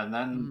 And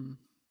then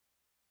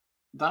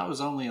that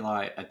was only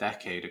like a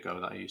decade ago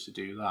that I used to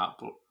do that.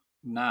 But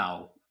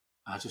now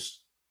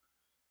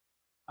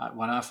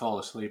when I fall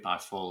asleep, I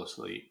fall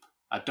asleep.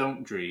 I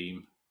don't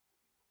dream.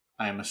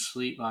 I am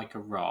asleep like a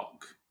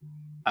rock,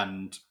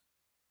 and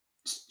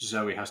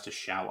Zoe has to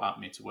shout at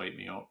me to wake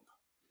me up.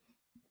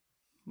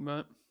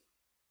 Right.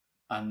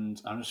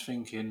 And I'm just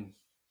thinking,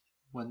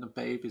 when the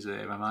baby's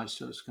here, am I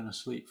just going to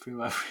sleep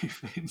through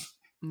everything?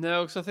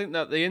 No, because I think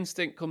that the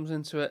instinct comes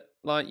into it.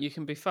 Like you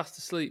can be fast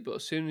asleep, but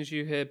as soon as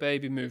you hear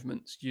baby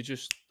movements, you're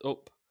just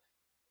up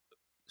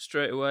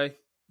straight away.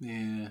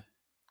 Yeah.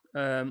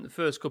 The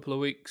first couple of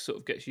weeks sort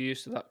of gets you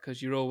used to that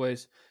because you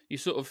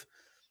sort of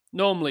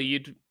normally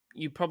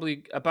you're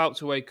probably about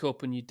to wake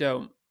up and you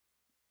don't,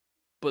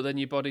 but then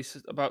your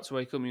body's about to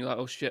wake up and you're like,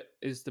 oh shit,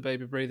 is the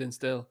baby breathing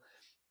still?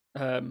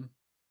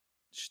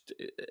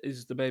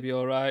 Is the baby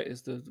all right?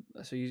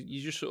 So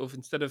you just sort of,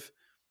 instead of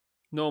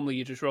normally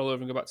you just roll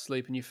over and go back to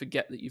sleep and you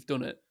forget that you've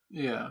done it,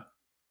 Yeah.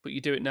 but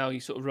you do it now. You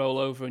sort of roll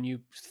over and you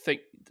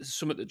think there's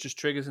something that just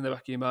triggers in the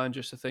back of your mind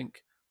just to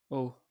think,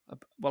 oh,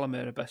 well, I'm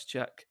here, I best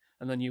check,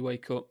 and then you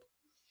wake up.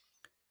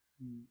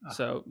 I,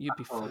 So you'd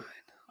be fine.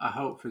 I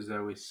hope for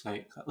Zoe's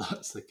sake that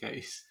that's the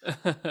case.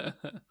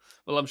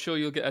 Well, I'm sure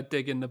you'll get a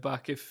dig in the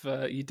back if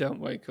you don't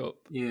wake up.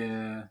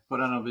 Yeah, but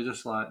then I'll be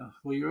just like,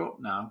 well, you're up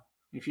now.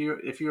 If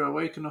you're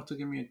awake enough to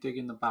give me a dig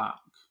in the back,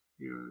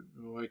 you're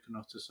awake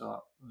enough to sort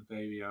the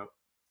baby out.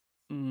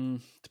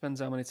 Depends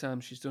how many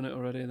times she's done it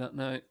already that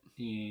night.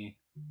 Yeah.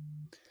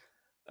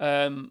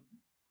 Um,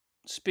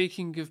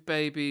 Speaking of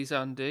babies,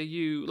 Andy,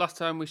 you last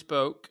time we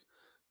spoke,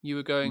 you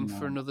were going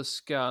for No. another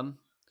scan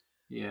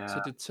Yeah.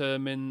 to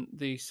determine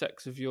the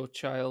sex of your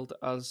child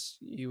as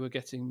you were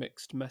getting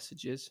mixed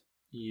messages.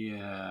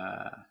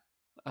 Yeah.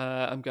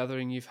 I'm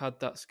gathering you've had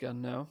that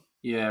scan now.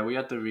 Yeah. We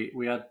had the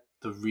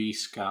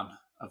rescan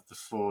of the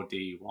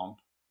 4D one,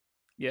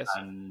 Yes.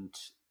 and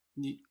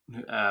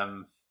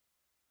um,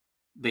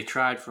 they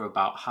tried for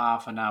about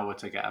half an hour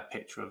to get a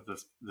picture of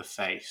the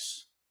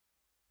face,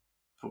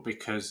 but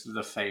because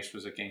the face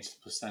was against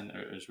the placenta,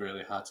 it was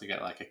really hard to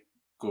get like a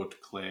good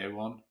clear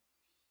one.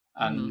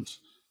 Mm, And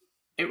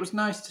it was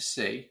nice to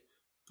see,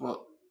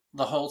 but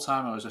the whole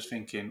time I was just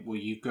thinking, will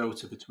you go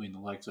to between the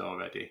legs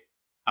already?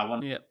 I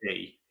want yeah. to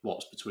see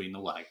what's between the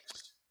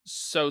legs.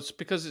 So it's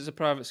because it's a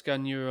private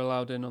scan, you're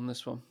allowed in on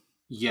this one.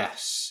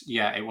 Yes,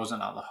 yeah, it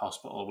wasn't at the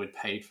hospital. We'd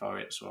paid for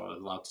it, so I was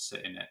allowed to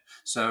sit in it.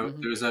 So Hmm.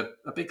 there was a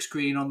big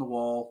screen on the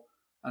wall,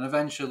 and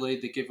eventually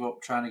they give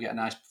up trying to get a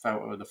nice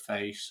photo of the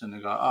face, and they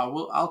go, "Oh,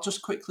 well, I'll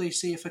just quickly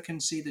see if I can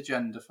see the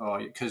gender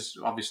for you," because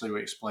obviously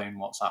we explain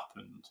what's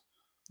happened.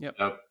 Yep.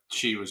 So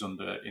she was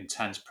under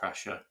intense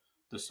pressure,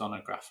 the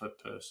sonographer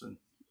person.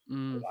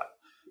 Mm.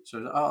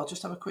 So oh, I'll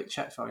just have a quick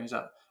check for you. He's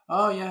like,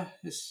 oh yeah,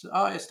 it's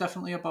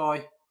definitely a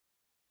boy.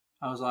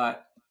 I was like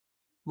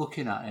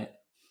looking at it,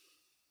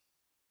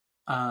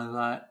 and I was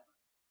like,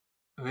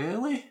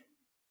 really?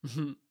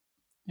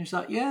 He's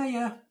like, yeah,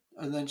 yeah.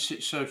 And then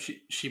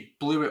she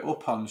blew it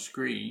up on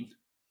screen,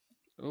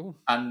 Oh,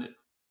 and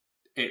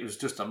it was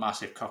just a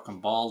massive cock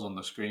and balls on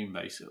the screen,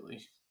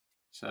 basically.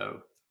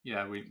 So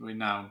yeah, we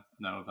now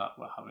know that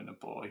we're having a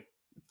boy.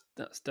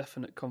 that's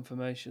definite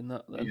confirmation,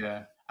 that then.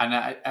 Yeah, and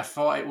I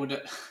thought it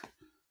would.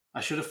 I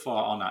should have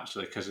fought on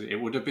actually because it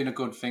would have been a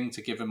good thing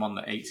to give him on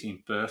the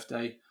 18th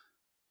birthday,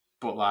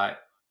 but like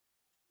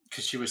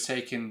because she was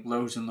taking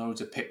loads and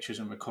loads of pictures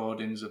and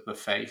recordings of the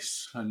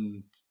face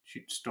and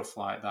stuff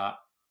like that,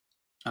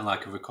 and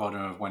like a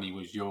recording of when he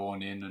was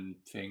yawning and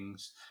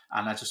things.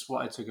 And I just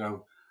wanted to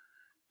go,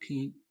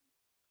 can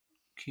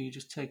you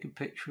just take a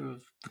picture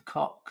of the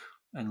cock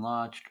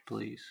enlarged,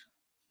 please?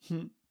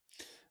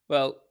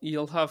 Well,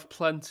 you'll have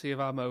plenty of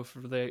ammo for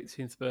the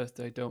 18th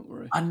birthday, don't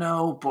worry. I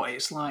know, but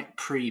it's like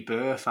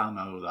pre-birth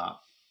ammo.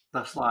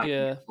 That's like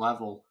Yeah, next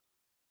level.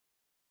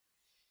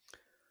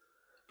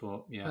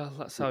 But yeah, well,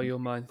 that's how your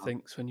mind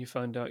thinks when you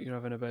find out you're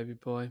having a baby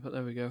boy, but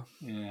there we go.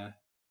 yeah,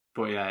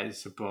 but yeah,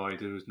 it's a boy.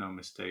 There was no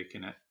mistake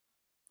in it.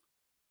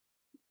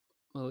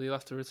 Well, you'll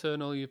have to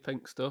return all your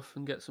pink stuff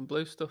and get some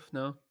blue stuff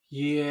now.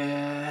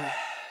 Yeah,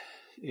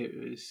 it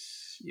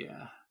was.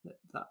 Yeah,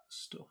 that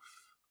stuff.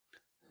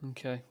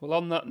 Okay, well,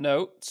 on that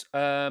note,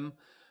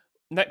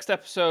 next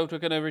episode we're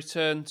going to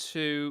return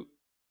to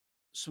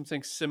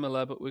something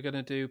similar, but we're going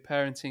to do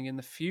parenting in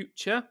the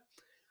future.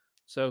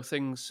 So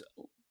things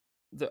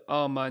that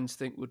our minds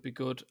think would be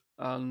good,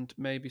 and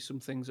maybe some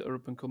things that are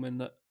up and coming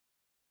that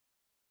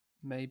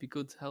may be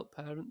good to help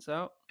parents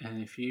out.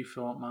 And if you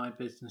thought my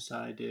business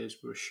ideas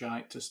were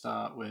shite to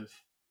start with,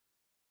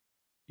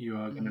 you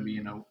are going to be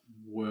in a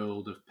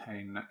world of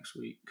pain next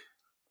week.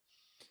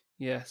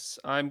 Yes,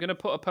 I'm going to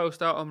put a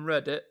post out on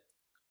Reddit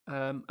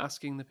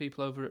asking the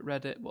people over at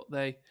Reddit what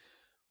they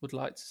would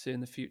like to see in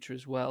the future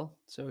as well.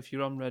 So if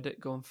you're on Reddit,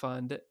 go and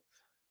find it.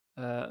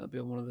 It'll be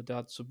on one of the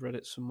dad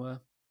subreddits somewhere.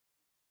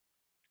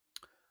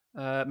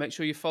 Make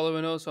sure you're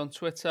following us on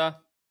Twitter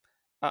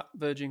at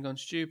Virgin Gone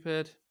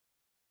Stupid.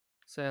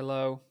 Say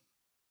hello.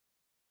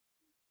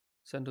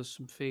 Send us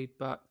some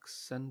feedback.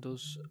 Send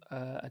us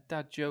a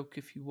dad joke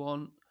if you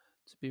want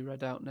to be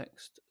read out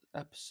next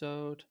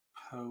episode.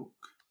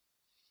 Poke.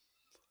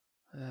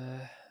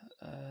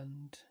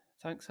 And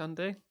thanks,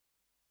 Andy.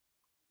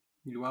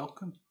 You're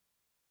welcome.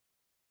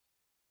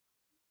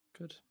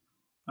 Good.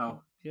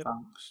 Oh, Yep.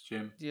 thanks,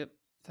 Jim. Yep.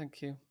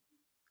 Thank you.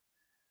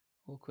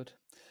 Awkward.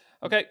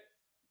 Okay.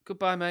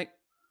 Goodbye, mate.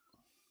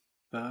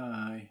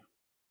 Bye.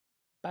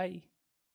 Bye.